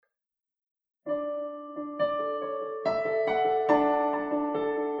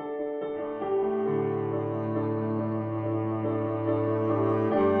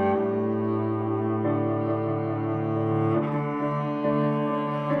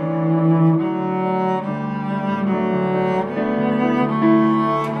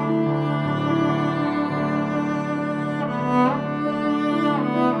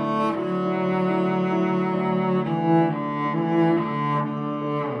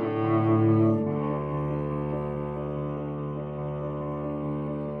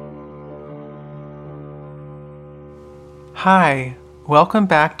Hi, welcome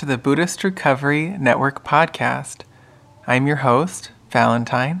back to the Buddhist Recovery Network podcast. I'm your host,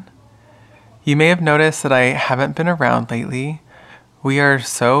 Valentine. You may have noticed that I haven't been around lately. We are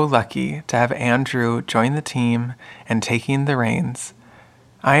so lucky to have Andrew join the team and taking the reins.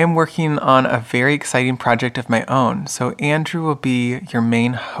 I am working on a very exciting project of my own, so Andrew will be your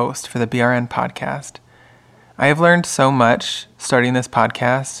main host for the BRN podcast. I have learned so much starting this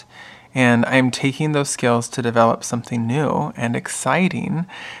podcast, and I'm taking those skills to develop something new and exciting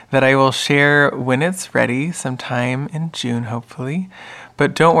that I will share when it's ready, sometime in June, hopefully.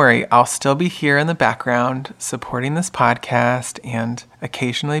 But don't worry, I'll still be here in the background supporting this podcast and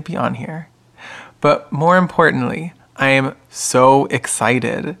occasionally be on here. But more importantly, I am so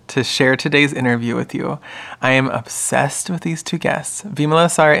excited to share today's interview with you. I am obsessed with these two guests. Vimala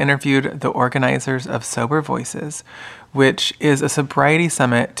Sara interviewed the organizers of Sober Voices, which is a sobriety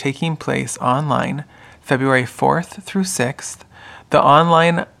summit taking place online February 4th through 6th. The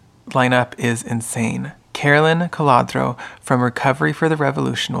online lineup is insane. Carolyn Coladro from Recovery for the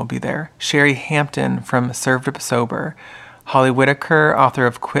Revolution will be there. Sherry Hampton from Served Up Sober. Holly Whitaker, author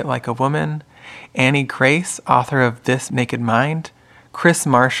of Quit Like a Woman. Annie Grace, author of This Naked Mind, Chris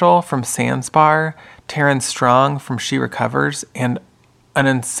Marshall from Sans Bar, Taryn Strong from She Recovers, and an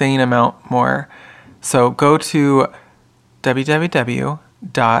insane amount more. So go to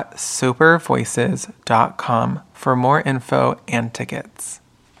www.sobervoices.com for more info and tickets.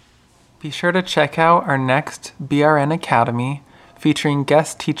 Be sure to check out our next BRN Academy featuring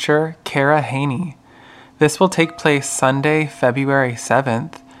guest teacher Kara Haney. This will take place Sunday, February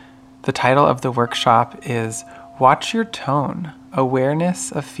 7th. The title of the workshop is Watch Your Tone,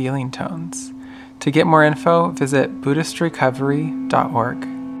 Awareness of Feeling Tones. To get more info, visit BuddhistRecovery.org.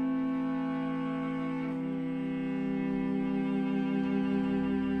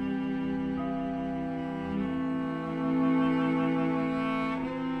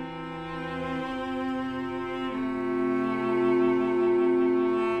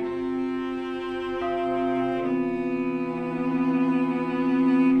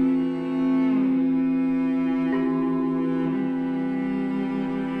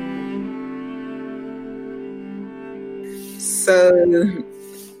 So,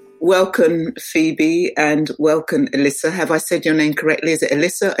 welcome Phoebe and welcome Alyssa. Have I said your name correctly? Is it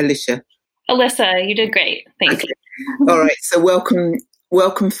Alyssa or Alicia? Alyssa, you did great. Thank you. All right. So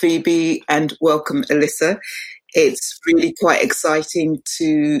welcome Phoebe and welcome Alyssa. It's really quite exciting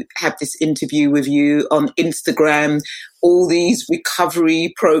to have this interview with you on Instagram. All these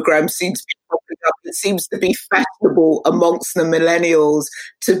recovery programs seem to be popping up. It seems to be fashionable amongst the millennials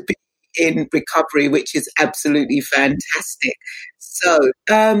to be in recovery, which is absolutely fantastic. So,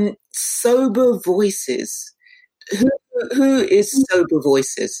 Sober Voices. Who is Sober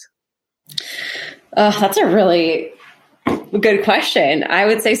Voices? That's a really good question. I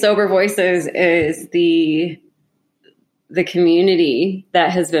would say Sober Voices is the community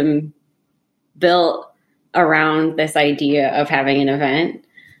that has been built around this idea of having an event.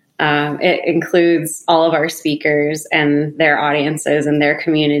 It includes all of our speakers and their audiences and their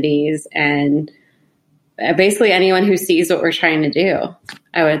communities and basically anyone who sees what we're trying to do,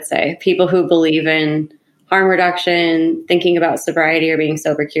 I would say. People who believe in harm reduction, thinking about sobriety or being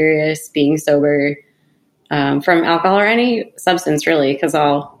sober curious, being sober from alcohol or any substance, really, because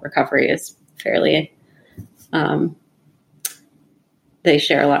all recovery is fairly, they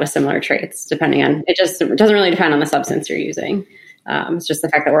share a lot of similar traits depending on, it doesn't really depend on the substance you're using. It's just the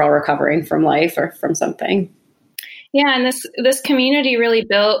fact that we're all recovering from life or from something. Yeah, and this community really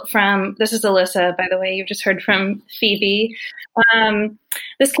built from, this is Alyssa, by the way, you've just heard from Phoebe.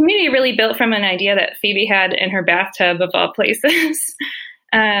 This community really built from an idea that Phoebe had in her bathtub of all places.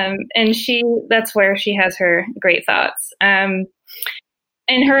 And that's where she has her great thoughts. And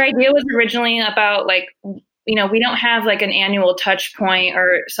her idea was originally about we don't have like an annual touch point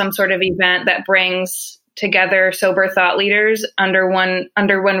or some sort of event that brings together sober thought leaders under one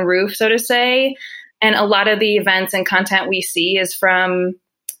roof, so to say. And a lot of the events and content we see is from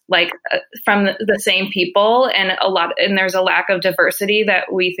the same people, and there's a lack of diversity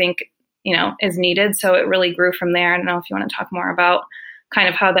that we think, is needed. So it really grew from there. I don't know if you want to talk more about kind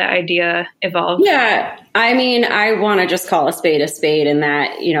of how that idea evolved. Yeah. I mean, I want to just call a spade in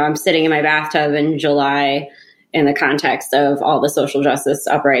that, I'm sitting in my bathtub in July in the context of all the social justice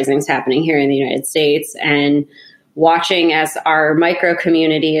uprisings happening here in the United States, and watching as our micro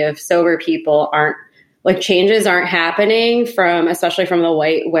community of sober people changes aren't happening especially from the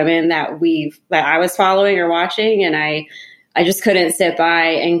white women that I was following or watching. And I just couldn't sit by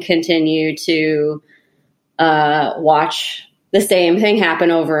and continue to watch the same thing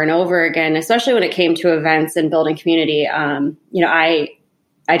happen over and over again, especially when it came to events and building community. I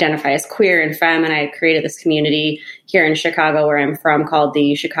identify as queer and femme, and I created this community here in Chicago where I'm from called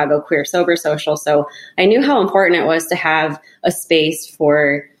the Chicago Queer Sober Social. So I knew how important it was to have a space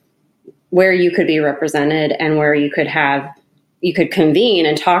for where you could be represented and where you could convene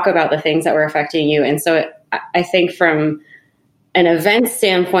and talk about the things that were affecting you. And so I think from an event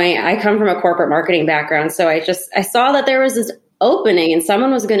standpoint, I come from a corporate marketing background. So I saw that there was this opening and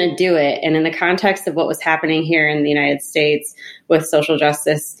someone was going to do it. And in the context of what was happening here in the United States with social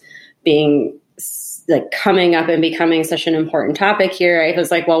justice being like coming up and becoming such an important topic here, I was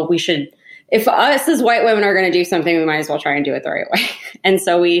like, well, we should, if us as white women are going to do something, we might as well try and do it the right way. And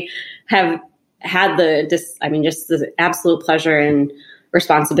so we have had just the absolute pleasure and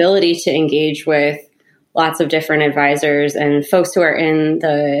responsibility to engage with lots of different advisors and folks who are in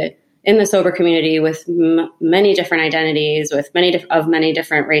the sober community with many different identities, with many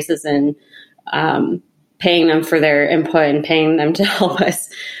different races, and paying them for their input and paying them to help us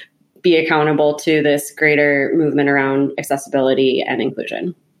be accountable to this greater movement around accessibility and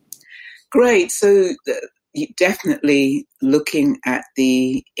inclusion. Great. So definitely looking at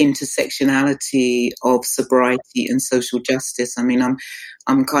the intersectionality of sobriety and social justice. I mean,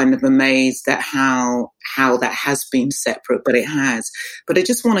 I'm kind of amazed at how that has been separate, but it has. But I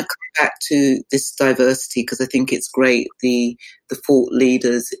just want to come back to this diversity because I think it's great, the thought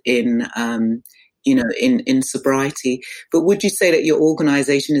leaders in sobriety. But would you say that your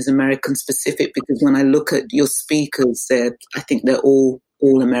organization is American specific? Because when I look at your speakers, I think they're all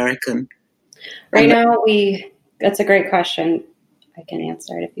American. Right now, that's a great question. I can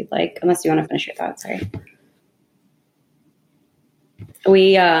answer it if you'd like, unless you want to finish your thoughts. Sorry.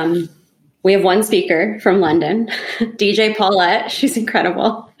 We have one speaker from London, DJ Paulette. She's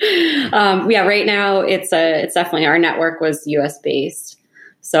incredible. Right now it's definitely, our network was US based.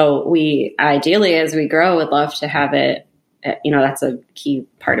 So we ideally, as we grow, would love to have it, that's a key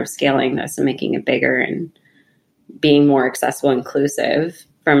part of scaling this and making it bigger and being more accessible, inclusive,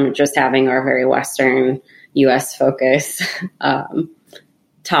 from just having our very Western US focus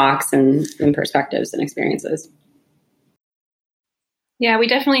talks and perspectives and experiences. Yeah, we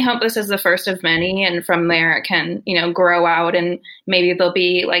definitely hope this is the first of many, and from there it can, grow out, and maybe there'll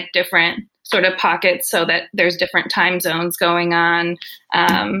be like different sort of pockets so that there's different time zones going on.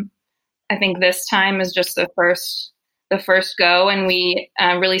 I think this time is just the first go, and we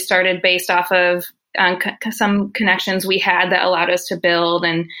really started based off of some connections we had that allowed us to build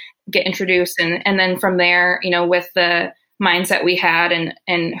and get introduced, and then from there, with the mindset we had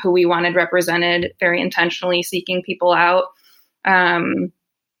and who we wanted represented, very intentionally seeking people out. And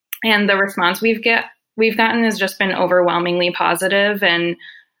the response we've gotten has just been overwhelmingly positive. And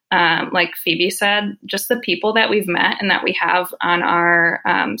like Phoebe said, just the people that we've met and that we have on our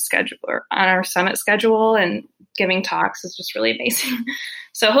schedule, or on our summit schedule, and giving talks is just really amazing.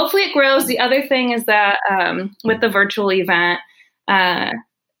 So hopefully it grows. The other thing is that with the virtual event,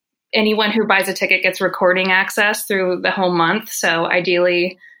 anyone who buys a ticket gets recording access through the whole month. So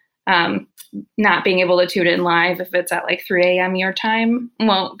ideally, not being able to tune in live if it's at like 3 a.m. your time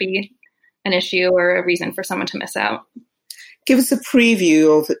won't be an issue or a reason for someone to miss out. Give us a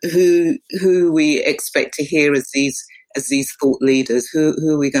preview of who we expect to hear as these thought leaders. Who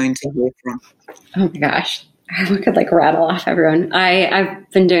are we going to hear from? Oh my gosh, I could rattle off everyone. I've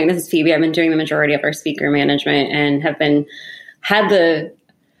been doing, this is Phoebe, I've been doing the majority of our speaker management and had the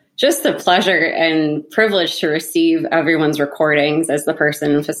pleasure and privilege to receive everyone's recordings as the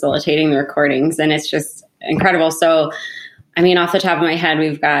person facilitating the recordings. And it's just incredible. So, off the top of my head,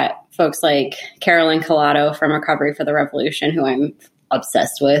 we've got folks like Carolyn Collado from Recovery for the Revolution, who I'm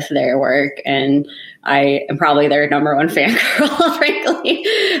obsessed with their work. And I am probably their number one fangirl, frankly.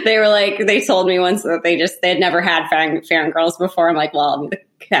 They told me once that they had never had fangirls before. I'm like, well, I'll be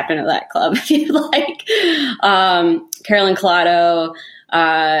the captain of that club if you'd like. Carolyn Collado,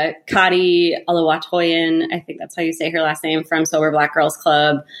 Kadi Alawatoyan, I think that's how you say her last name, from Sober Black Girls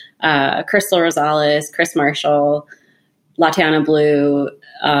Club, Crystal Rosales, Chris Marshall, Latiana Blue,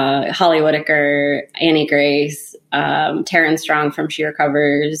 Holly Whitaker, Annie Grace, Taryn Strong from She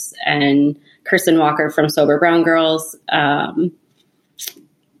Recovers, and Kirsten Walker from Sober Brown Girls,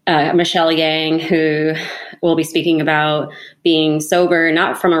 Michelle Yang, who will be speaking about being sober,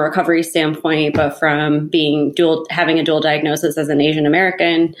 not from a recovery standpoint, but from having a dual diagnosis as an Asian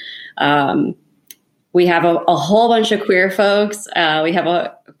American. We have a whole bunch of queer folks. We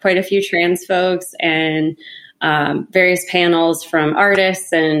have quite a few trans folks, and various panels from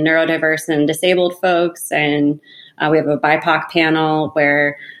artists and neurodiverse and disabled folks. And we have a BIPOC panel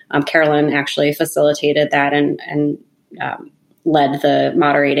where Carolyn actually facilitated that and led the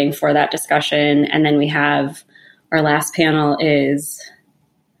moderating for that discussion. And then we have our last panel is,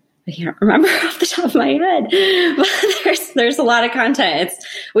 I can't remember off the top of my head, but there's a lot of content.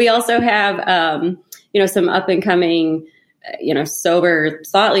 We also have, some up and coming, sober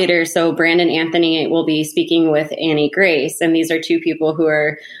thought leaders. So Brandon Anthony will be speaking with Annie Grace. And these are two people who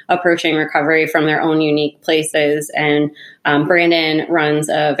are approaching recovery from their own unique places. And Brandon runs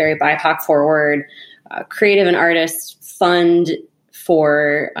a very BIPOC forward creative and artist fund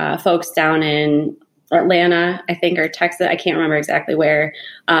for folks down in Atlanta, I think, or Texas. I can't remember exactly where.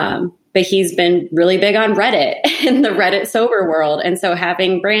 But he's been really big on Reddit in the Reddit sober world. And so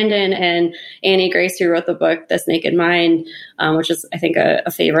having Brandon and Annie Grace, who wrote the book, This Naked Mind, which is, I think,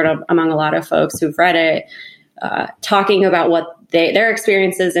 a favorite among a lot of folks who've read it, talking about what their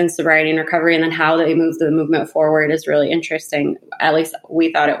experiences in sobriety and recovery and then how they move the movement forward is really interesting. At least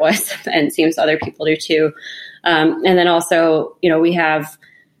we thought it was, and it seems other people do too. And then also, we have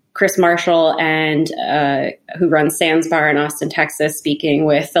Chris Marshall and who runs Sands Bar in Austin, Texas, speaking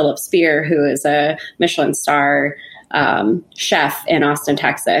with Philip Spear, who is a Michelin star chef in Austin,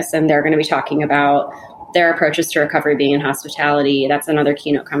 Texas. And they're going to be talking about their approaches to recovery being in hospitality. That's another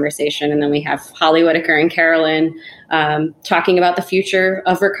keynote conversation. And then we have Holly Whitaker and Carolyn talking about the future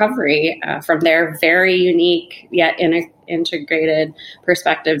of recovery from their very unique yet integrated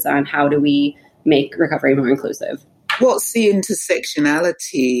perspectives on how do we make recovery more inclusive. What's the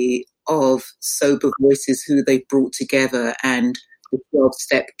intersectionality of Sober Voices, who they brought together, and the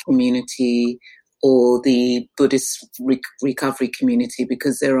 12-step community or the Buddhist recovery community?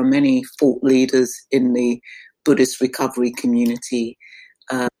 Because there are many thought leaders in the Buddhist recovery community.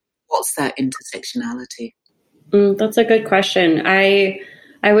 What's that intersectionality? That's a good question. I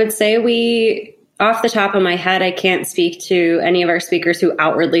would say off the top of my head, I can't speak to any of our speakers who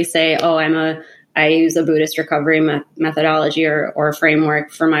outwardly say, I use a Buddhist recovery methodology or framework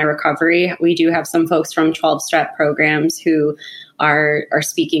for my recovery. We do have some folks from 12-step programs who are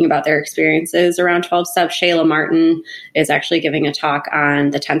speaking about their experiences around 12-step. Shayla Martin is actually giving a talk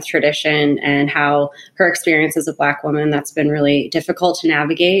on the 10th tradition and how her experience as a Black woman, that's been really difficult to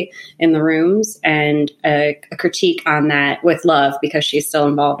navigate in the rooms, and a critique on that with love because she's still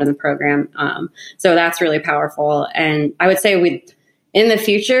involved in the program. So that's really powerful. And I would say in the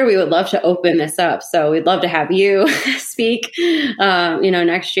future, we would love to open this up. So we'd love to have you speak,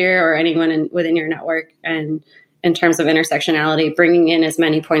 next year, or anyone within your network. And in terms of intersectionality, bringing in as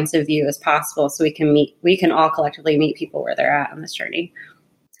many points of view as possible so we can all collectively meet people where they're at on this journey.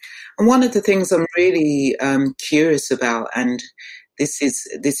 And one of the things I'm really curious about, and this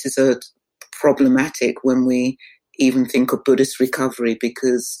is a problematic when we even think of Buddhist recovery,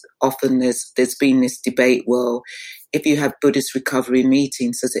 because often there's been this debate, well, if you have Buddhist recovery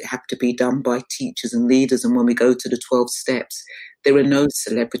meetings, does it have to be done by teachers and leaders? And when we go to the 12 steps, there are no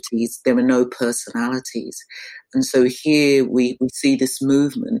celebrities, there are no personalities. And so here we see this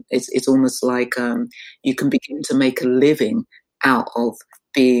movement. It's almost like you can begin to make a living out of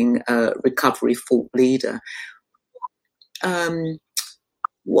being a recovery thought leader.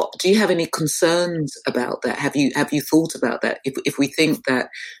 What do you have any concerns about that? Have you thought about that? If we think that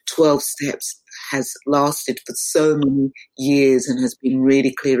 12 steps has lasted for so many years and has been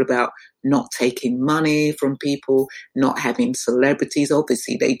really clear about not taking money from people, not having celebrities.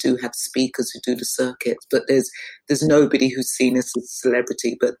 Obviously, they do have speakers who do the circuits, but there's nobody who's seen us as a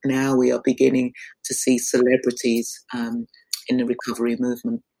celebrity. But now we are beginning to see celebrities in the recovery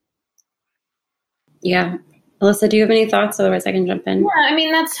movement. Yeah. Alyssa, do you have any thoughts? Otherwise, I can jump in.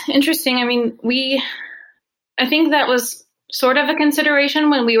 Yeah, that's interesting. I think that was sort of a consideration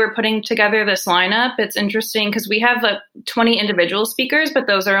when we were putting together this lineup. It's interesting because we have 20 individual speakers, but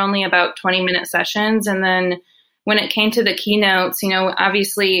those are only about 20-minute sessions. And then when it came to the keynotes,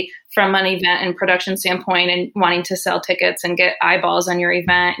 obviously from an event and production standpoint and wanting to sell tickets and get eyeballs on your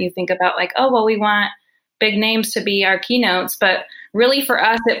event, you think about we want big names to be our keynotes. But really for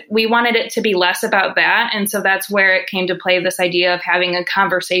us, we wanted it to be less about that. And so that's where it came to play, this idea of having a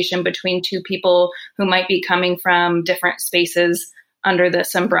conversation between two people who might be coming from different spaces under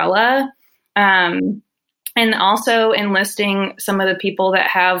this umbrella. And also enlisting some of the people that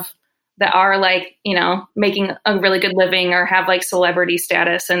are making a really good living or have celebrity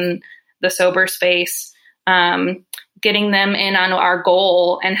status in the sober space, getting them in on our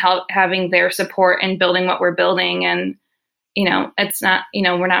goal and having their support in building what we're building. And it's not,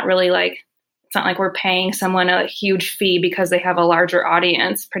 we're not really it's not like we're paying someone a huge fee because they have a larger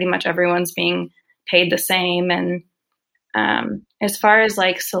audience. Pretty much everyone's being paid the same. And As far as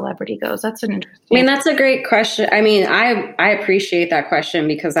like celebrity goes, that's an interesting. I mean, that's a great question. I mean, I appreciate that question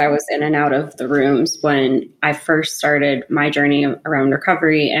because I was in and out of the rooms when I first started my journey around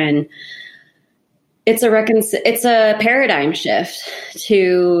recovery, and it's a paradigm shift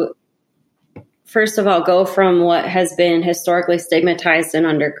to, first of all, go from what has been historically stigmatized and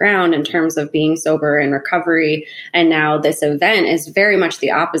underground in terms of being sober and recovery. And now this event is very much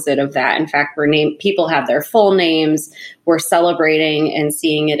the opposite of that. In fact, people have their full names. We're celebrating and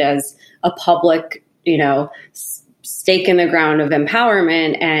seeing it as a public, stake in the ground of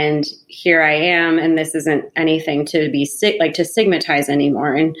empowerment. And here I am, and this isn't anything to be to stigmatize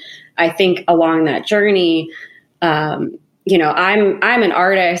anymore. And I think along that journey, I'm an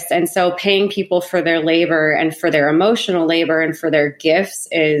artist, and so paying people for their labor and for their emotional labor and for their gifts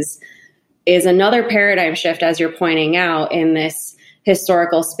is another paradigm shift, as you're pointing out, in this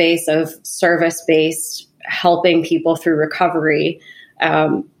historical space of service-based helping people through recovery.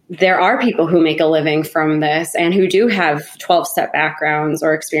 There are people who make a living from this and who do have 12-step backgrounds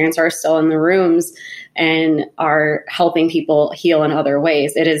or experience, are still in the rooms and are helping people heal in other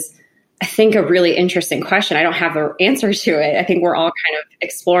ways. It is, I think, a really interesting question. I don't have an answer to it. I think we're all kind of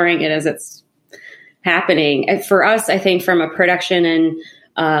exploring it as it's happening. And for us, I think from a production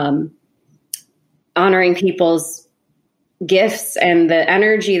and honoring people's gifts and the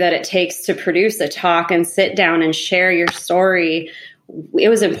energy that it takes to produce a talk and sit down and share your story, it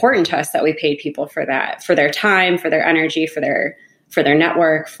was important to us that we paid people for that, for their time, for their energy, for their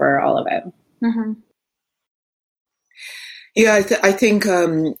network, for all of it. Mm-hmm. Yeah, I think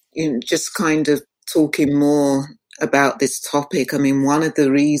just kind of talking more about this topic. I mean, one of the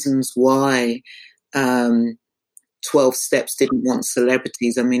reasons why 12 Steps didn't want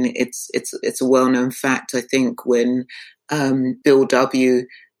celebrities. I mean, it's a well-known fact. I think when Bill W.,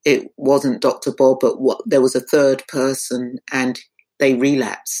 it wasn't Dr. Bob, but there was a third person, and they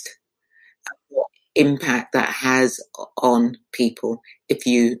relapsed. What impact that has on people if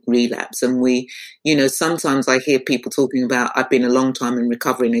you relapse. And sometimes I hear people talking about, I've been a long time in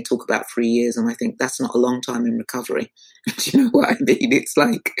recovery, and they talk about 3 years. And I think that's not a long time in recovery. Do you know what I mean? It's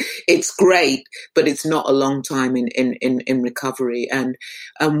like, it's great, but it's not a long time in recovery. And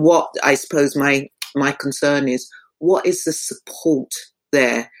what I suppose my concern is, what is the support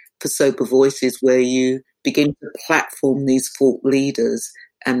there for Sober Voices, where you begin to platform these thought leaders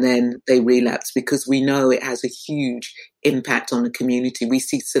and then they relapse? Because we know it has a huge impact on the community. We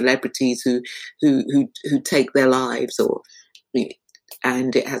see celebrities who take their lives,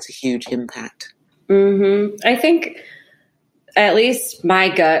 and it has a huge impact. Mm-hmm. I think, at least my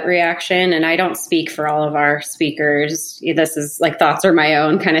gut reaction, and I don't speak for all of our speakers, this is like thoughts are my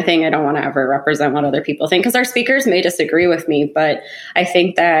own kind of thing. I don't want to ever represent what other people think, because our speakers may disagree with me, but I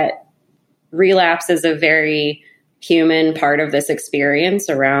think that relapse is a very human part of this experience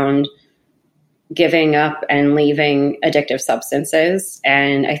around giving up and leaving addictive substances.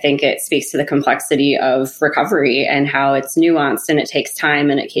 And I think it speaks to the complexity of recovery and how it's nuanced and it takes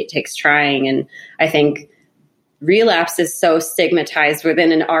time and it takes trying. And I think relapse is so stigmatized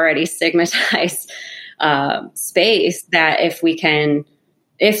within an already stigmatized space that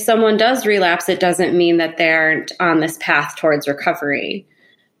if someone does relapse, it doesn't mean that they aren't on this path towards recovery.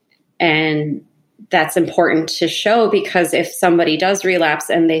 And that's important to show, because if somebody does relapse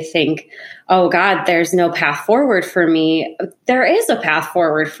and they think, oh God, there's no path forward for me, there is a path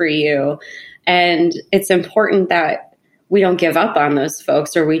forward for you. And it's important that we don't give up on those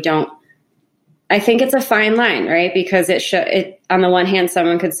folks, or we don't. I think it's a fine line, right? Because on the one hand,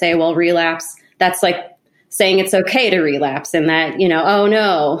 someone could say, well, relapse, that's like saying it's okay to relapse, and that, oh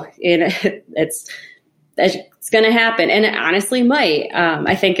no, it's going to happen. And it honestly might.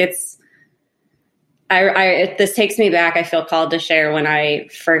 I think this takes me back. I feel called to share when I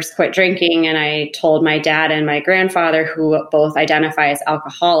first quit drinking, and I told my dad and my grandfather, who both identify as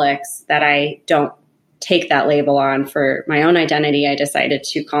alcoholics, that I don't take that label on for my own identity. I decided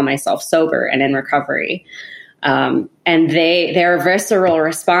to call myself sober and in recovery. And their visceral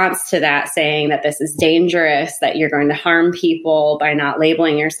response to that, saying that this is dangerous, that you're going to harm people by not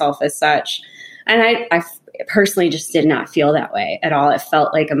labeling yourself as such. And I personally just did not feel that way at all. It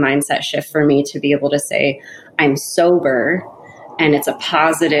felt like a mindset shift for me to be able to say, I'm sober, and it's a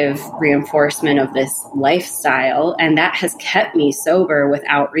positive reinforcement of this lifestyle. And that has kept me sober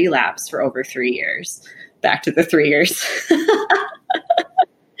without relapse for over 3 years. Back to the 3 years. Not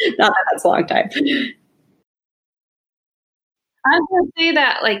that that's a long time. I was going to say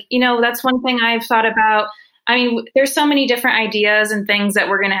that, that's one thing I've thought about. I mean, there's so many different ideas and things that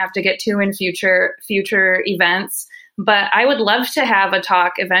we're going to have to get to in future events. But I would love to have a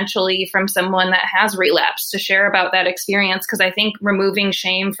talk eventually from someone that has relapsed to share about that experience, because I think removing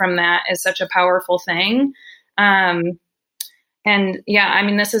shame from that is such a powerful thing. And yeah, I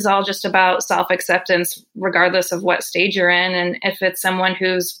mean, this is all just about self-acceptance, regardless of what stage you're in. And if it's someone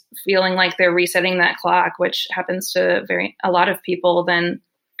who's feeling like they're resetting that clock, which happens to a lot of people, then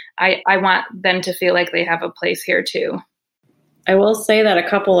I want them to feel like they have a place here too. I will say that a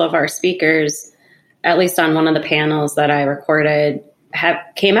couple of our speakers, at least on one of the panels that I recorded,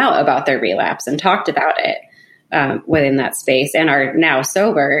 came out about their relapse and talked about it within that space, and are now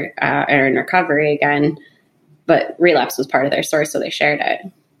sober and in recovery again. But relapse was part of their story, so they shared it.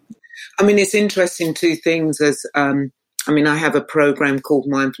 I mean, it's interesting, two things. I have a program called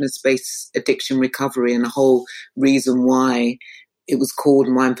Mindfulness-Based Addiction Recovery, and the whole reason why it was called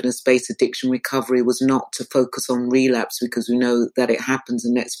Mindfulness-Based Addiction Recovery was not to focus on relapse, because we know that it happens,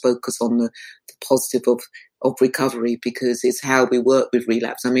 and let's focus on the positive of recovery, because it's how we work with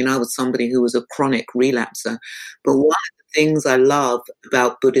relapse. I mean, I was somebody who was a chronic relapser, but one of the things I love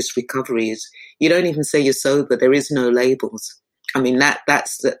about Buddhist recovery is you don't even say you're sober. There is no labels. I mean,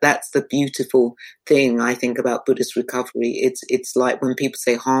 that's the beautiful thing I think about Buddhist recovery. It's like when people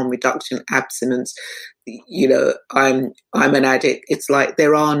say harm reduction, abstinence, I'm an addict. It's like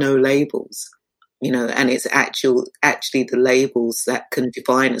there are no labels, and it's actually the labels that can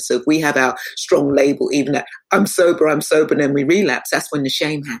define us. So if we have our strong label, even that I'm sober, and then we relapse, that's when the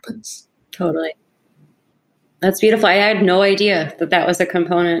shame happens. Totally. That's beautiful. I had no idea that was a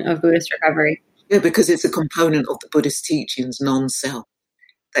component of Buddhist recovery. Yeah, because it's a component of the Buddhist teachings, non-self.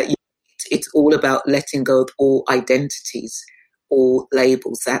 That it's all about letting go of all identities, all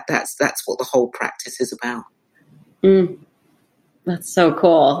labels. That's what the whole practice is about. That's so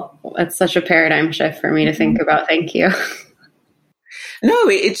cool. That's such a paradigm shift for me to think about. Thank you. No,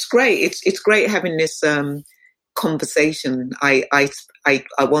 it's great. It's great having this conversation. I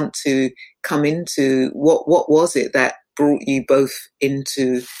want to come into what was it that brought you both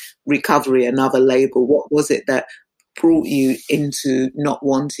into recovery, another label? What was it that brought you into not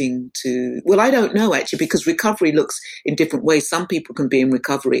wanting to? Well, I don't know actually, because recovery looks in different ways. Some people can be in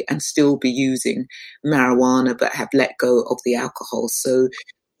recovery and still be using marijuana but have let go of the alcohol. So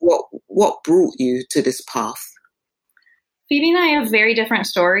what brought you to this path? Phoebe and I have very different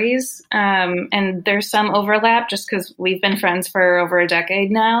stories, and there's some overlap just because we've been friends for over a decade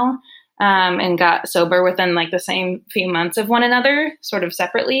now, and got sober within like the same few months of one another, sort of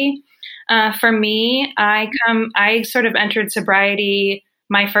separately. For me, I sort of entered sobriety.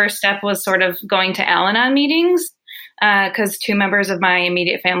 My first step was sort of going to Al-Anon meetings, because two members of my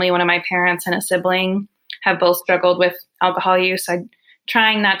immediate family, one of my parents and a sibling, have both struggled with alcohol use. I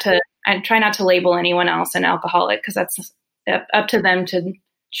try not to label anyone else an alcoholic, because that's up to them to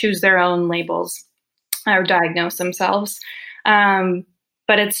choose their own labels or diagnose themselves.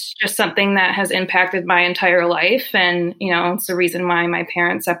 But it's just something that has impacted my entire life. And, it's the reason why my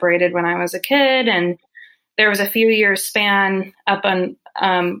parents separated when I was a kid. And there was a few years span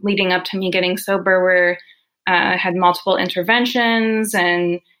leading up to me getting sober where I had multiple interventions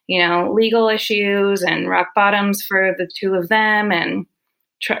and, legal issues and rock bottoms for the two of them, and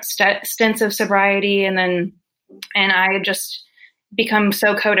stints of sobriety. And I had just become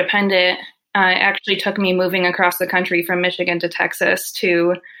so codependent. It actually took me moving across the country from Michigan to Texas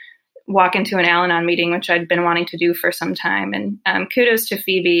to walk into an Al-Anon meeting, which I'd been wanting to do for some time. And kudos to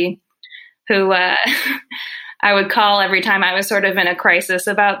Phoebe, who I would call every time I was sort of in a crisis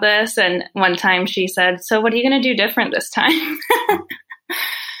about this. And one time she said, "So what are you going to do different this time?"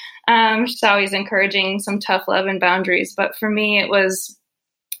 She's always encouraging some tough love and boundaries. But for me, it was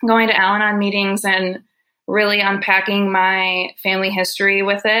going to Al-Anon meetings and really unpacking my family history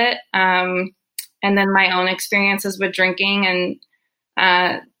with it. And then my own experiences with drinking,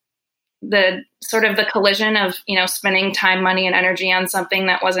 and the sort of the collision of, spending time, money, and energy on something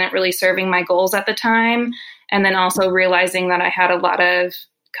that wasn't really serving my goals at the time. And then also realizing that I had a lot of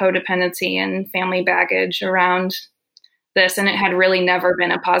codependency and family baggage around this, and it had really never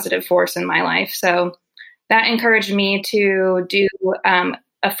been a positive force in my life. So that encouraged me to do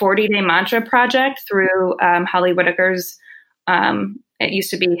a 40-day mantra project through Holly Whitaker's, it used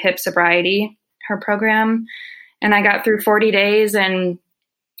to be HIP Sobriety, her program. And I got through 40 days and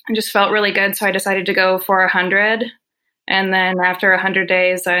I just felt really good. So I decided to go for 100. And then after 100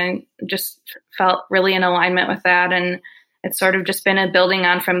 days, I just felt really in alignment with that. And it's sort of just been a building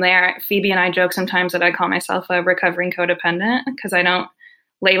on from there. Phoebe and I joke sometimes that I call myself a recovering codependent, because I don't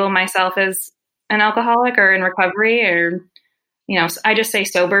label myself as an alcoholic or in recovery, or I just say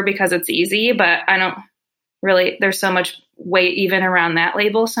sober because it's easy, but I don't really, there's so much weight even around that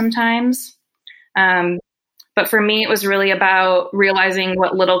label sometimes. But for me, it was really about realizing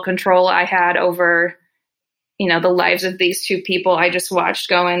what little control I had over, the lives of these two people I just watched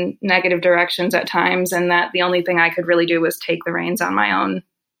go in negative directions at times, and that the only thing I could really do was take the reins on my own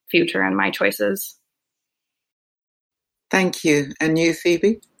future and my choices. Thank you. And you,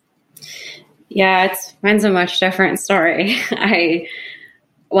 Phoebe? Yeah, mine's a much different story.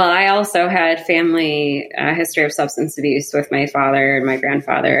 I also had family history of substance abuse with my father and my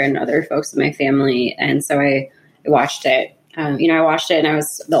grandfather and other folks in my family. And so I watched it. I watched it, and I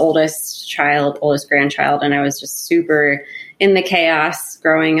was the oldest grandchild, and I was just super in the chaos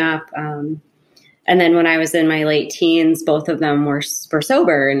growing up. And then when I was in my late teens, both of them were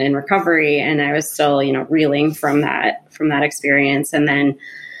sober and in recovery, and I was still, reeling from that experience. And then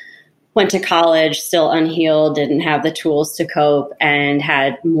went to college, still unhealed, didn't have the tools to cope, and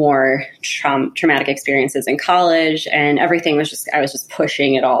had more traumatic experiences in college. And everything was I was just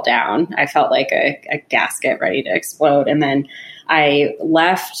pushing it all down. I felt like a gasket ready to explode. And then I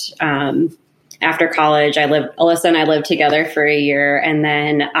left after college. Alyssa and I lived together for a year. And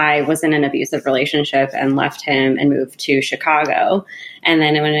then I was in an abusive relationship and left him and moved to Chicago. And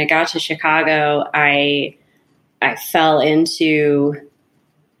then when I got to Chicago, I fell into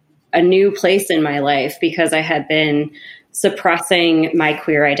a new place in my life because I had been suppressing my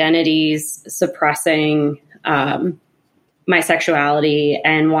queer identities, suppressing my sexuality,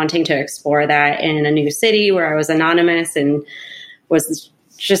 and wanting to explore that in a new city where I was anonymous and was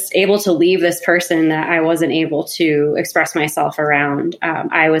just able to leave this person that I wasn't able to express myself around.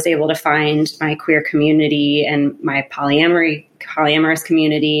 I was able to find my queer community and my polyamorous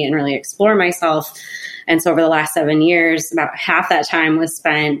community and really explore myself. And so over the last 7 years, about half that time was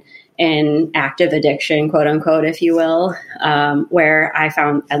spent in active addiction, quote unquote, if you will, where I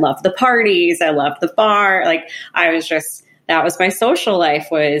found I loved the parties, I loved the bar. That was my social life,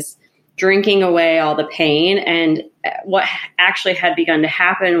 was drinking away all the pain. And what actually had begun to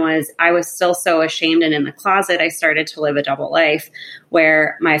happen was I was still so ashamed and in the closet. I started to live a double life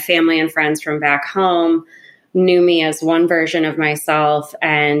where my family and friends from back home knew me as one version of myself,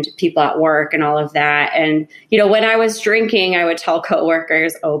 and people at work and all of that. And, when I was drinking, I would tell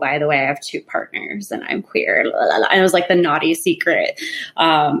coworkers, oh, by the way, I have 2 partners and I'm queer. And it was like the naughty secret.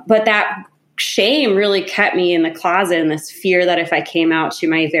 But that shame really kept me in the closet, and this fear that if I came out to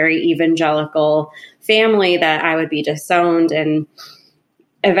my very evangelical family that I would be disowned. And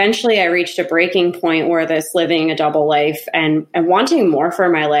eventually I reached a breaking point where this living a double life and wanting more for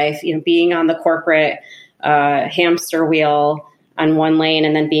my life, being on the corporate hamster wheel on one lane,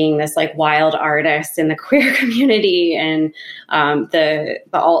 and then being this like wild artist in the queer community and the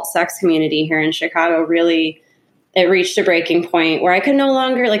alt sex community here in Chicago, really, it reached a breaking point where I could no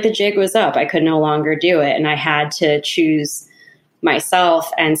longer, the jig was up. I could no longer do it. And I had to choose myself.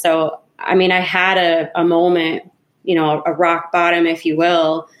 And so, I had a moment, a rock bottom, if you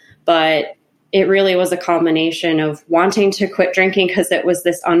will, but it really was a culmination of wanting to quit drinking because it was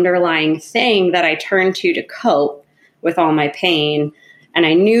this underlying thing that I turned to cope with all my pain. And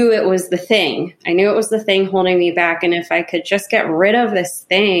I knew it was the thing. I knew it was the thing holding me back. And if I could just get rid of this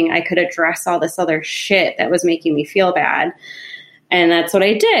thing, I could address all this other shit that was making me feel bad. And that's what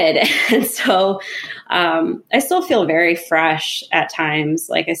I did. And so I still feel very fresh at times.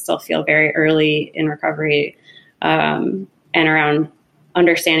 I still feel very early in recovery and around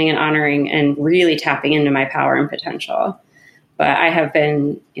understanding and honoring and really tapping into my power and potential. But I have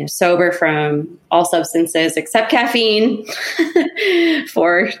been sober from all substances except caffeine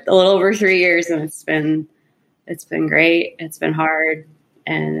for a little over 3 years. And it's been great. It's been hard,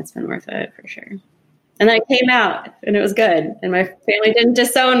 and it's been worth it for sure. And then I came out and it was good, and my family didn't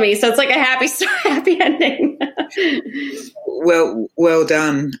disown me. So it's like a happy story, happy ending. Well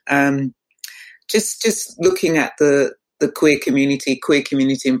done. Just looking at the queer community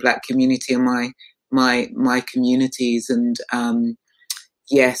and Black community and my communities. And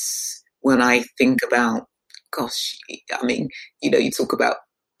yes, when I think about, gosh, you talk about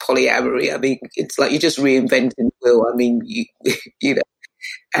polyamory. It's like you're just reinventing the wheel.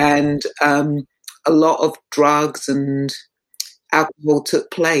 And a lot of drugs and alcohol took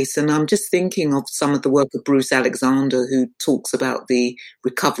place. And I'm just thinking of some of the work of Bruce Alexander, who talks about the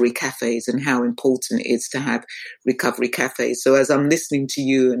recovery cafes and how important it is to have recovery cafes. So as I'm listening to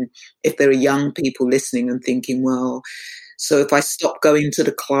you, and if there are young people listening and thinking, well, so if I stop going to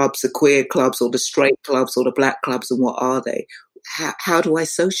the clubs, the queer clubs or the straight clubs or the Black clubs, and what are they? How do I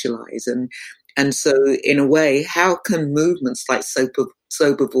socialize? And so in a way, how can movements like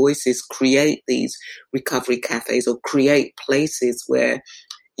Sober Voices create these recovery cafes or create places where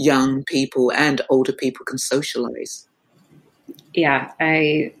young people and older people can socialize? Yeah,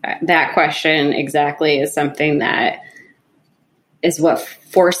 that question exactly is something that is what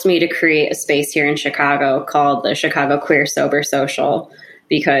forced me to create a space here in Chicago called the Chicago Queer Sober Social,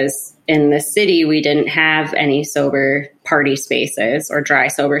 because in the city, we didn't have any sober party spaces or dry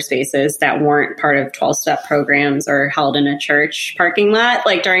sober spaces that weren't part of 12-step programs or held in a church parking lot,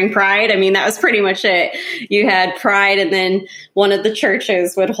 like during Pride. I mean, that was pretty much it. You had Pride, and then one of the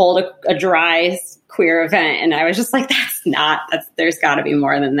churches would hold a dry queer event. And I was just like, there's got to be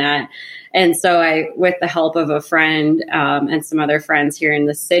more than that. And so with the help of a friend and some other friends here in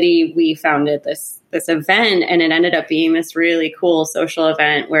the city, we founded this event, and it ended up being this really cool social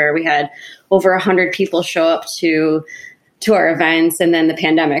event where we had over 100 people show up to our events, and then the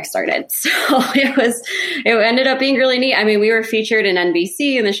pandemic started. So it ended up being really neat. I mean, we were featured in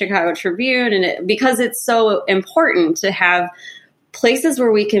NBC and the Chicago Tribune, and because it's so important to have places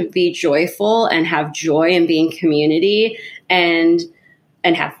where we can be joyful and have joy and be in community and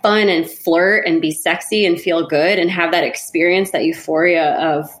have fun and flirt and be sexy and feel good and have that experience, that euphoria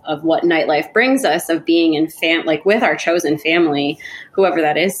of what nightlife brings us, of being in like with our chosen family, whoever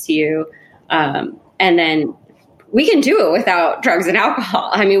that is to you. And then we can do it without drugs and alcohol.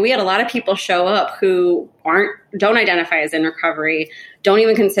 I mean, we had a lot of people show up who don't identify as in recovery, don't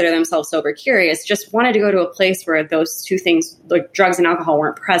even consider themselves sober curious, just wanted to go to a place where those two things, like drugs and alcohol,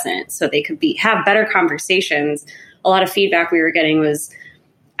 weren't present, so they could have better conversations. A lot of feedback we were getting was,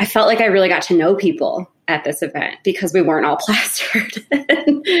 I felt like I really got to know people at this event because we weren't all plastered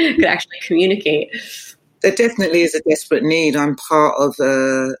and could actually communicate. There definitely is a desperate need. I'm part of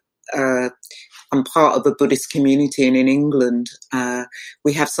a Buddhist community, and in England,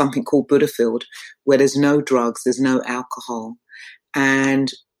 we have something called Buddhafield, where there's no drugs, there's no alcohol,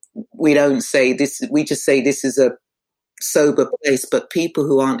 and we don't say this. We just say this is a sober place, but people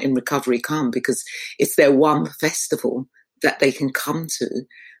who aren't in recovery come because it's their one festival that they can come to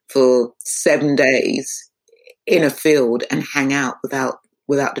for 7 days in a field and hang out without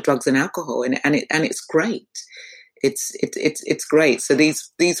the drugs and alcohol, and it's great. It's great. So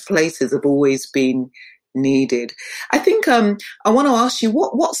these places have always been needed. I think I want to ask you,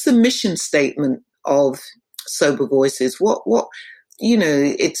 what's the mission statement of Sober Voices? What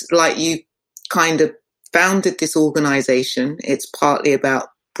it's like you kind of founded this organization. It's partly about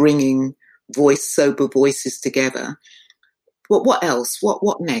bringing sober voices together. What else?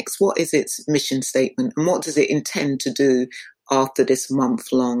 What next? What is its mission statement, and what does it intend to do after this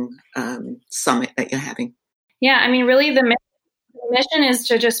month-long summit that you're having? Yeah, I mean, really the mission is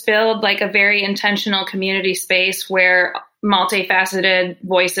to just build like a very intentional community space where multifaceted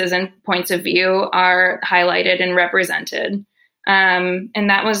voices and points of view are highlighted and represented. And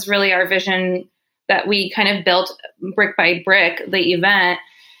that was really our vision that we kind of built brick by brick, the event.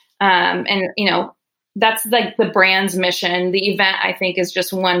 That's like the brand's mission. The event, I think, is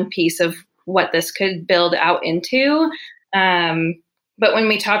just one piece of what this could build out into. But when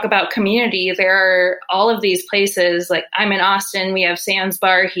we talk about community, there are all of these places. Like I'm in Austin, we have Sands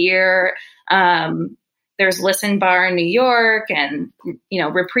Bar here. There's Listen Bar in New York, and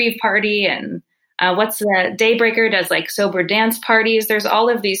Reprieve Party, and what's the Daybreaker does like sober dance parties. There's all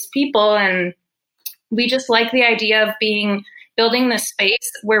of these people, and we just like the idea of building this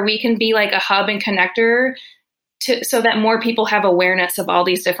space where we can be like a hub and connector so that more people have awareness of all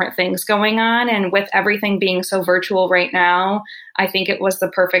these different things going on. And with everything being so virtual right now, I think it was the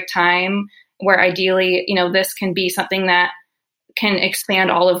perfect time where ideally, this can be something that can expand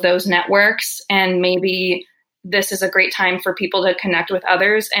all of those networks. And maybe this is a great time for people to connect with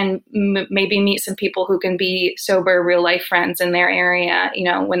others and maybe meet some people who can be sober real life friends in their area,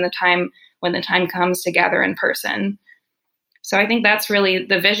 when the time comes to gather in person. So I think that's really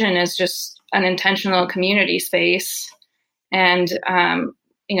the vision, is just an intentional community space, and,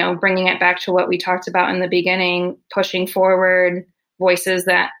 bringing it back to what we talked about in the beginning, pushing forward voices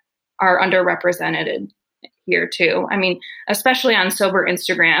that are underrepresented here too. I mean, especially on Sober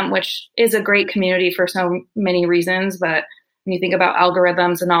Instagram, which is a great community for so many reasons. But when you think about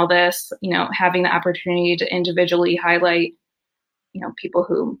algorithms and all this, having the opportunity to individually highlight, people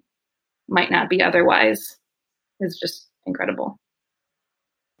who might not be otherwise is just incredible.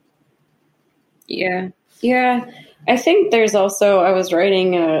 Yeah. I think there's also, I was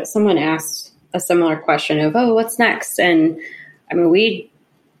writing, someone asked a similar question of, what's next? And I mean,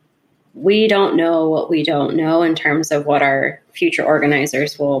 we don't know what we don't know in terms of what our future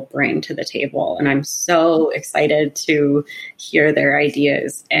organizers will bring to the table. And I'm so excited to hear their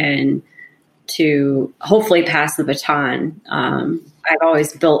ideas and to hopefully pass the baton. I've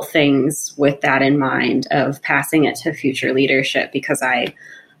always built things with that in mind, of passing it to future leadership, because I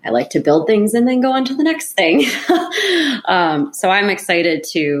I like to build things and then go on to the next thing. So I'm excited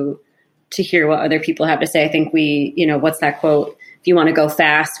to hear what other people have to say. I think what's that quote? If you want to go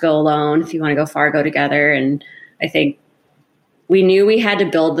fast, go alone. If you want to go far, go together. And I think we knew we had to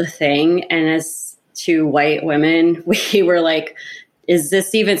build the thing. And as two white women, we were like, is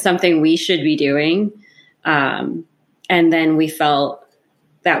this even something we should be doing? And then we felt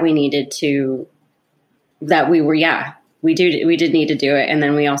that we needed to, we did need to do it. And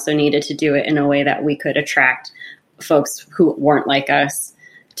then we also needed to do it in a way that we could attract folks who weren't like us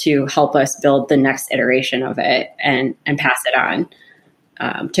to help us build the next iteration of it and pass it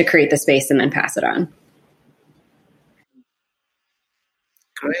on, to create the space and then pass it on.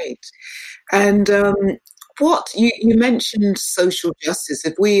 Great. And what you mentioned social justice.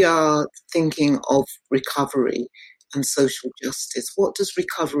 If we are thinking of recovery and social justice, what does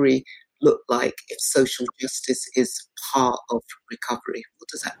recovery look like if social justice is part of recovery? What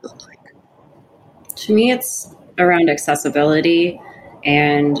does that look like? To me, it's around accessibility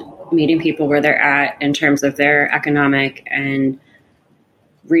and meeting people where they're at in terms of their economic and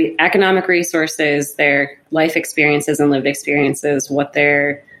economic resources, their life experiences and lived experiences,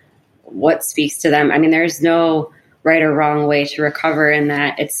 what speaks to them. I mean, there's no right or wrong way to recover in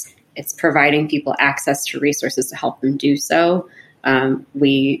that it's providing people access to resources to help them do so.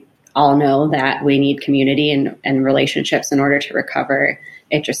 We all know that we need community and relationships in order to recover.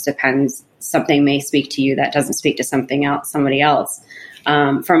 It just depends. Something may speak to you that doesn't speak to somebody else.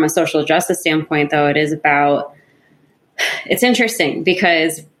 From a social justice standpoint, though, it's interesting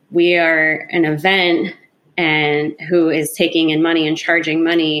because we are an event and who is taking in money and charging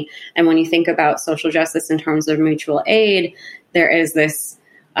money. And when you think about social justice in terms of mutual aid, there is this,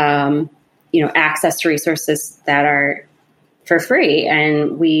 access to resources that are for free.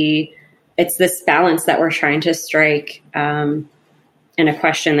 And it's this balance that we're trying to strike, and a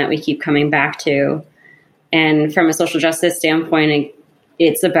question that we keep coming back to. And from a social justice standpoint,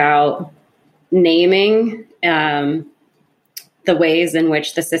 it's about naming the ways in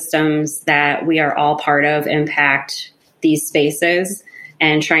which the systems that we are all part of impact these spaces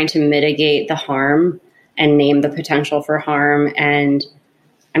and trying to mitigate the harm and name the potential for harm. And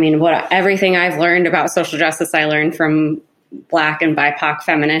I mean, everything I've learned about social justice, I learned from Black and BIPOC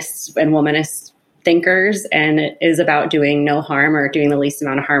feminists and womanist thinkers, and it is about doing no harm or doing the least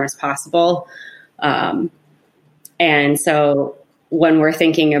amount of harm as possible. And so when we're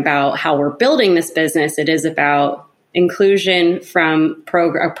thinking about how we're building this business, it is about inclusion from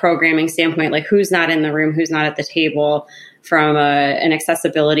a programming standpoint, like who's not in the room, who's not at the table, from an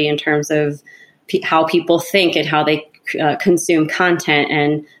accessibility in terms of how people think and how they consume content,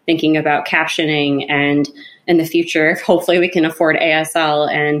 and thinking about captioning, and in the future, hopefully we can afford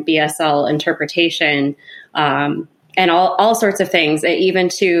ASL and BSL interpretation, and all sorts of things, even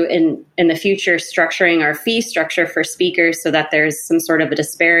to in the future structuring our fee structure for speakers so that there's some sort of a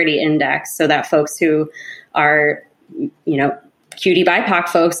disparity index so that folks who are, cutie BIPOC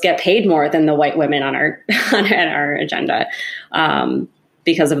folks get paid more than the white women on our agenda,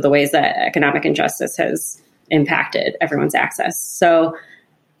 because of the ways that economic injustice has impacted everyone's access. So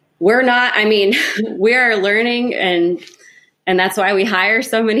we're learning, and that's why we hire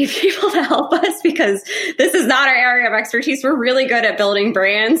so many people to help us, because this is not our area of expertise. We're really good at building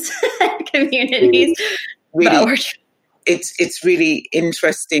brands and communities. Really, it's really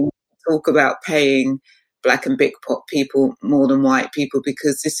interesting to talk about paying Black and BIPOC people more than white people,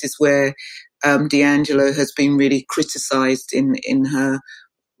 because this is where D'Angelo has been really criticised in her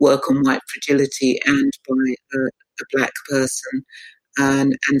work on white fragility and by a Black person.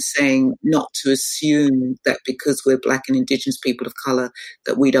 And saying not to assume that because we're Black and Indigenous people of colour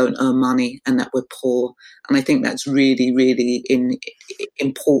that we don't earn money and that we're poor. And I think that's really, really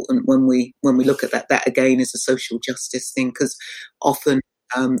important when we look at that again is a social justice thing, because often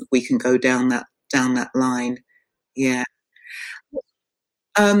we can go down that line. Yeah.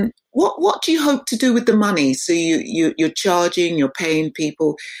 What do you hope to do with the money? So you're charging, you're paying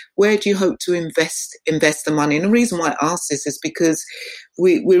people. Where do you hope to invest the money? And the reason why I ask this is because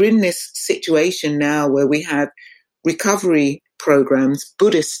we're in this situation now where we have recovery programs,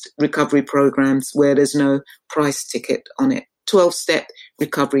 Buddhist recovery programs, where there's no price ticket on it. 12-step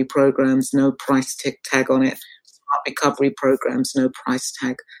recovery programs, no price tag on it. Smart recovery programs, no price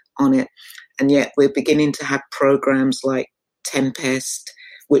tag on it. And yet we're beginning to have programs like Tempest,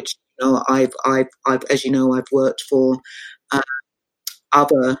 which I've as you know, I've worked for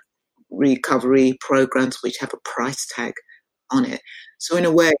other recovery programs which have a price tag on it. So in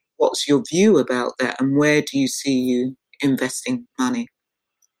a way, what's your view about that, and where do you see you investing money?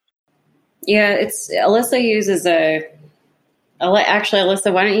 Yeah, Alyssa uses a Actually,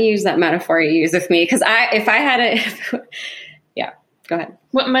 Alyssa, why don't you use that metaphor you use with me? Because yeah, go ahead.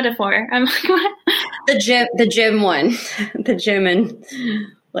 What metaphor? I'm like, what? The gym one, the gym and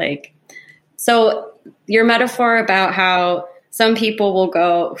so your metaphor about how some people will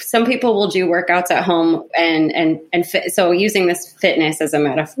do workouts at home and fit, so using this fitness as a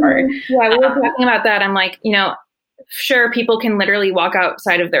metaphor. Yeah, we were talking about that. I'm like, sure, people can literally walk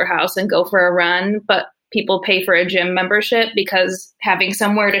outside of their house and go for a run, but people pay for a gym membership because having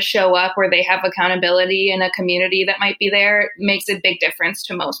somewhere to show up where they have accountability and a community that might be there makes a big difference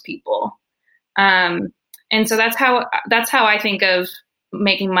to most people. And so that's how I think of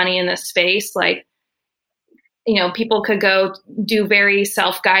making money in this space. Like, people could go do very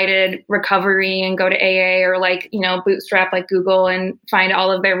self-guided recovery and go to AA or bootstrap like Google and find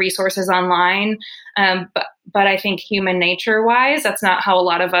all of their resources online. But I think human nature wise, that's not how a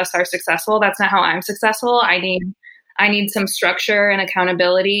lot of us are successful. That's not how I'm successful. I need some structure and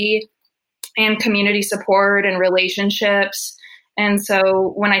accountability and community support and relationships. And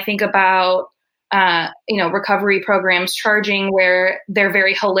so when I think about recovery programs charging where they're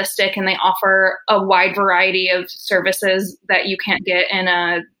very holistic and they offer a wide variety of services that you can't get in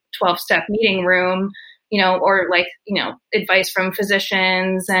a 12-step meeting room, or advice from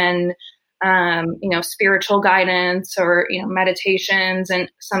physicians and, spiritual guidance or, meditations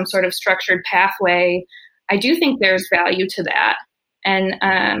and some sort of structured pathway. I do think there's value to that. And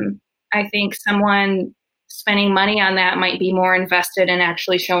I think someone spending money on that might be more invested in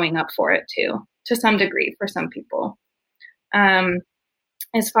actually showing up for it too, to some degree for some people.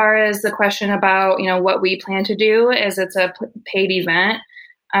 As far as the question about, what we plan to do is it's a paid event,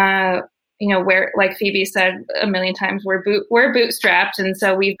 where, like Phoebe said a million times, we're bootstrapped. And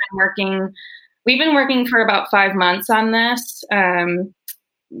so we've been working for about 5 months on this,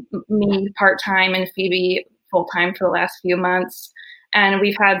 me part-time and Phoebe full-time for the last few months. And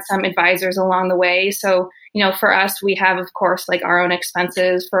we've had some advisors along the way. So, for us, we have, of course, our own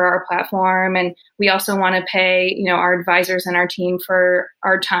expenses for our platform. And we also want to pay, our advisors and our team for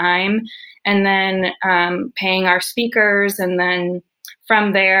our time, and then paying our speakers. And then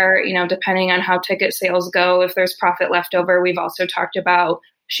from there, depending on how ticket sales go, if there's profit left over, we've also talked about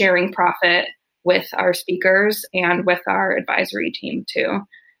sharing profit with our speakers and with our advisory team too.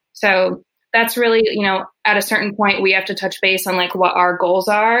 So that's really, at a certain point, we have to touch base on what our goals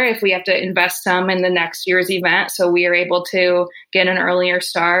are, if we have to invest some in the next year's event. So we are able to get an earlier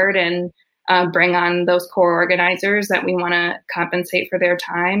start and bring on those core organizers that we want to compensate for their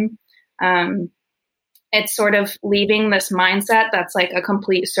time. It's sort of leaving this mindset that's a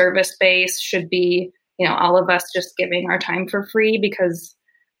complete service base should be, all of us just giving our time for free, because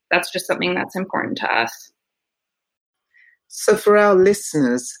that's just something that's important to us. So for our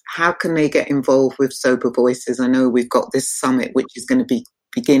listeners, how can they get involved with Sober Voices? I know we've got this summit, which is going to be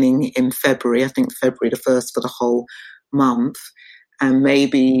beginning in February, I think February the 1st for the whole month. And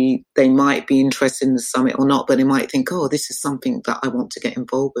maybe they might be interested in the summit or not, but they might think, this is something that I want to get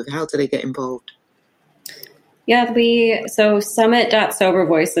involved with. How do they get involved? Yeah, so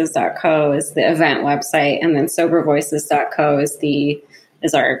summit.sobervoices.co is the event website, and then sobervoices.co is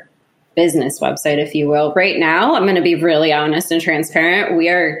our business website, if you will. Right now, I'm going to be really honest and transparent. We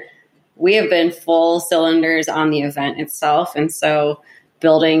have been full cylinders on the event itself. And so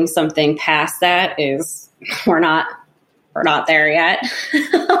building something past that we're not there yet.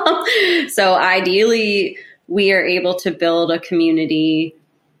 So ideally we are able to build a community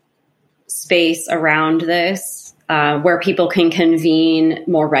space around this, where people can convene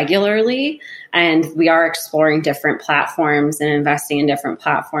more regularly. And we are exploring different platforms and investing in different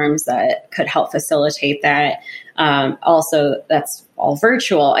platforms that could help facilitate that. Also, that's all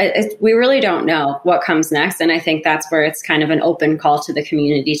virtual. We really don't know what comes next. And I think that's where it's kind of an open call to the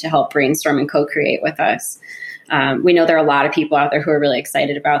community to help brainstorm and co-create with us. We know there are a lot of people out there who are really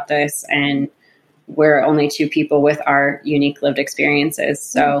excited about this, and we're only 2 people with our unique lived experiences.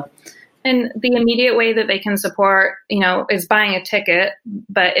 So, and the immediate way that they can support, is buying a ticket.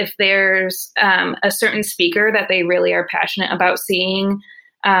 But if there's a certain speaker that they really are passionate about seeing,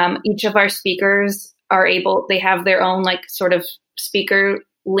 each of our speakers they have their own sort of speaker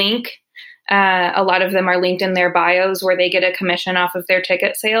link. A lot of them are linked in their bios where they get a commission off of their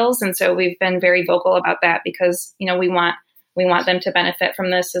ticket sales. And so we've been very vocal about that because, we want them to benefit from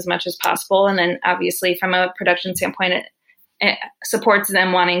this as much as possible. And then obviously from a production standpoint, it supports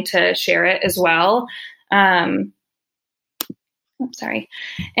them wanting to share it as well. I'm sorry.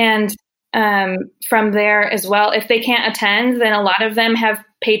 And from there as well, if they can't attend, then a lot of them have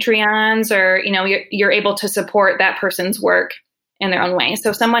Patreons, or, you're able to support that person's work in their own way.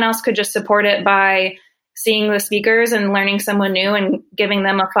 So someone else could just support it by, seeing the speakers and learning someone new and giving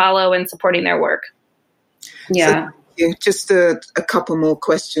them a follow and supporting their work. Yeah. So, just a couple more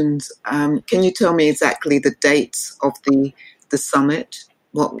questions. Can you tell me exactly the dates of the summit?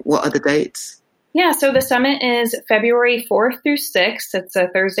 What are the dates? Yeah, so the summit is February 4th through 6th. It's a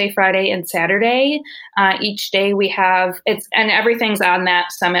Thursday, Friday, and Saturday. Each day we have, and everything's on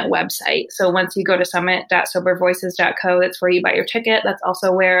that summit website. So once you go to summit.sobervoices.co, that's where you buy your ticket. That's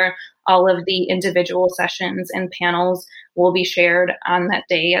also where all of the individual sessions and panels will be shared on that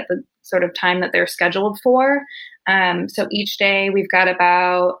day at the sort of time that they're scheduled for. So each day we've got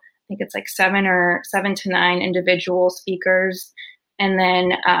about, I think it's like 7 to 9 individual speakers, and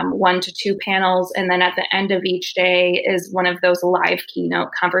then 1 to 2 panels. And then at the end of each day is one of those live keynote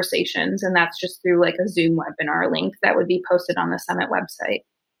conversations. And that's just through like a Zoom webinar link that would be posted on the Summit website.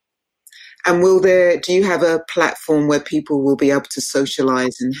 And do you have a platform where people will be able to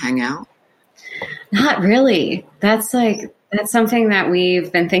socialize and hang out? Not really. That's something that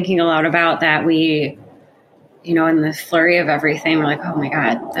we've been thinking a lot about, that we, in the flurry of everything, we're like, oh my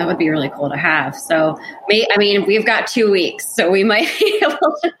God, that would be really cool to have. So, we've got 2 weeks, so we might be able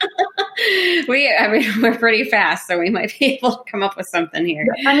to, we're pretty fast, so we might be able to come up with something here.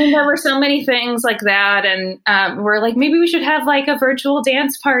 There were so many things like that. And we're like, maybe we should have like a virtual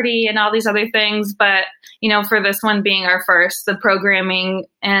dance party and all these other things. But, for this one being our first, the programming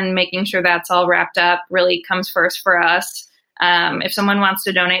and making sure that's all wrapped up really comes first for us. If someone wants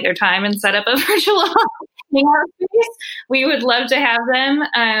to donate their time and set up a virtual hangout space, we would love to have them.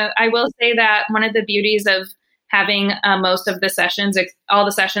 I will say that one of the beauties of having most of the sessions, all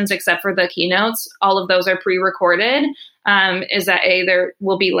the sessions except for the keynotes, all of those are pre-recorded, is that A, there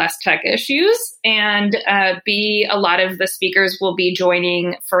will be less tech issues, and B, a lot of the speakers will be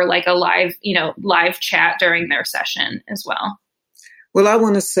joining for like a live chat during their session as well. Well, I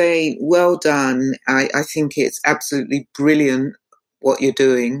want to say well done. I think it's absolutely brilliant what you're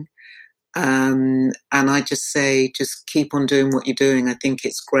doing. And I just say, just keep on doing what you're doing. I think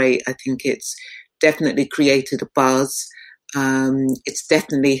it's great. I think it's definitely created a buzz. It's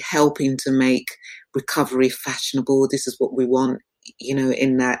definitely helping to make recovery fashionable. This is what we want,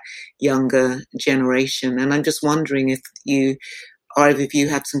 in that younger generation. And I'm just wondering if either of you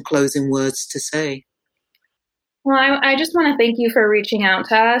have some closing words to say. Well, I just want to thank you for reaching out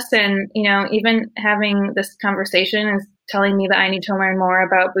to us, and, even having this conversation is telling me that I need to learn more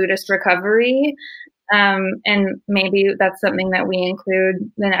about Buddhist recovery. And maybe that's something that we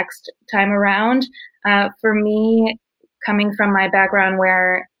include the next time around. For me, coming from my background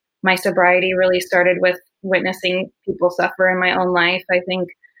where my sobriety really started with witnessing people suffer in my own life, I think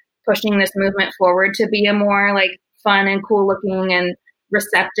pushing this movement forward to be a more like fun and cool looking and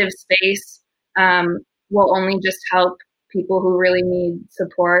receptive space will only just help people who really need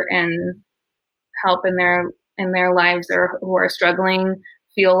support and help in their lives, or who are struggling,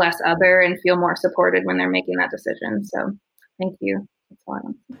 feel less other and feel more supported when they're making that decision. So thank you. That's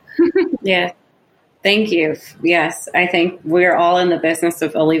all. Yeah. Thank you. Yes. I think we're all in the business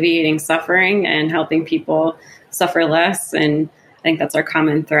of alleviating suffering and helping people suffer less. And I think that's our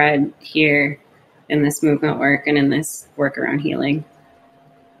common thread here in this movement work and in this work around healing.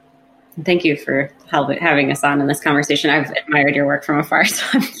 Thank you for having us on in this conversation. I've admired your work from afar, so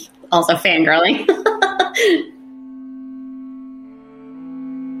I'm also fangirling.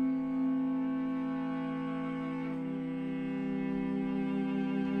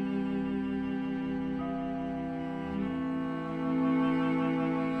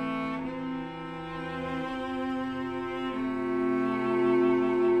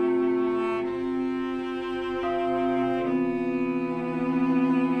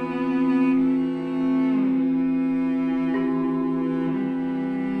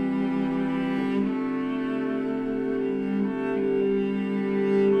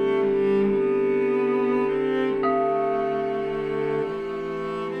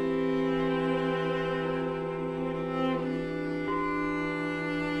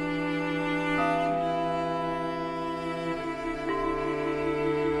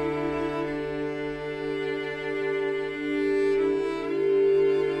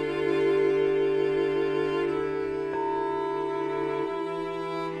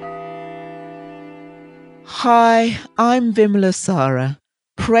 Hi, I'm Vimala Sara,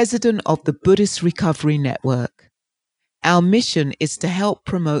 President of the Buddhist Recovery Network. Our mission is to help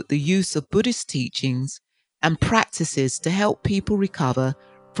promote the use of Buddhist teachings and practices to help people recover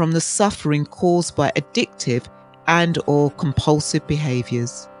from the suffering caused by addictive and/or compulsive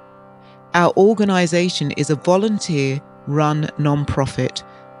behaviors. Our organization is a volunteer-run nonprofit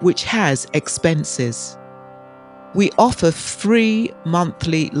which has expenses. We offer free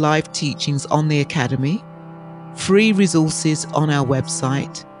monthly live teachings on the Academy, free resources on our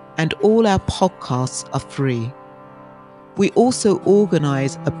website, and all our podcasts are free. We also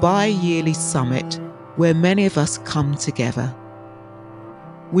organise a bi-yearly summit where many of us come together.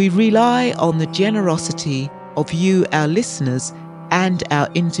 We rely on the generosity of you, our listeners, and our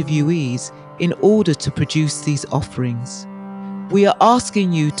interviewees in order to produce these offerings. We are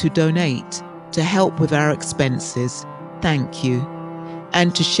asking you to donate to help with our expenses. Thank you.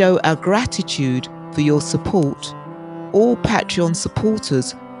 And to show our gratitude for your support, all Patreon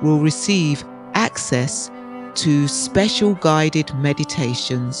supporters will receive access to special guided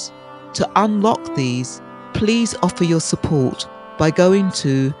meditations. To unlock these, please offer your support by going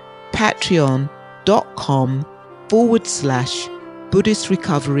to patreon.com/Buddhist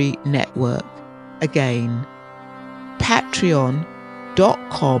Recovery Network. Again,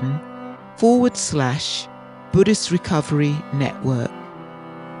 patreon.com/Buddhist Recovery Network.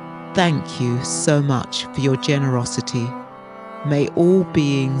 Thank you so much for your generosity. May all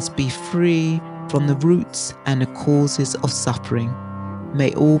beings be free from the roots and the causes of suffering.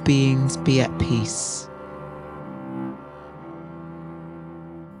 May all beings be at peace.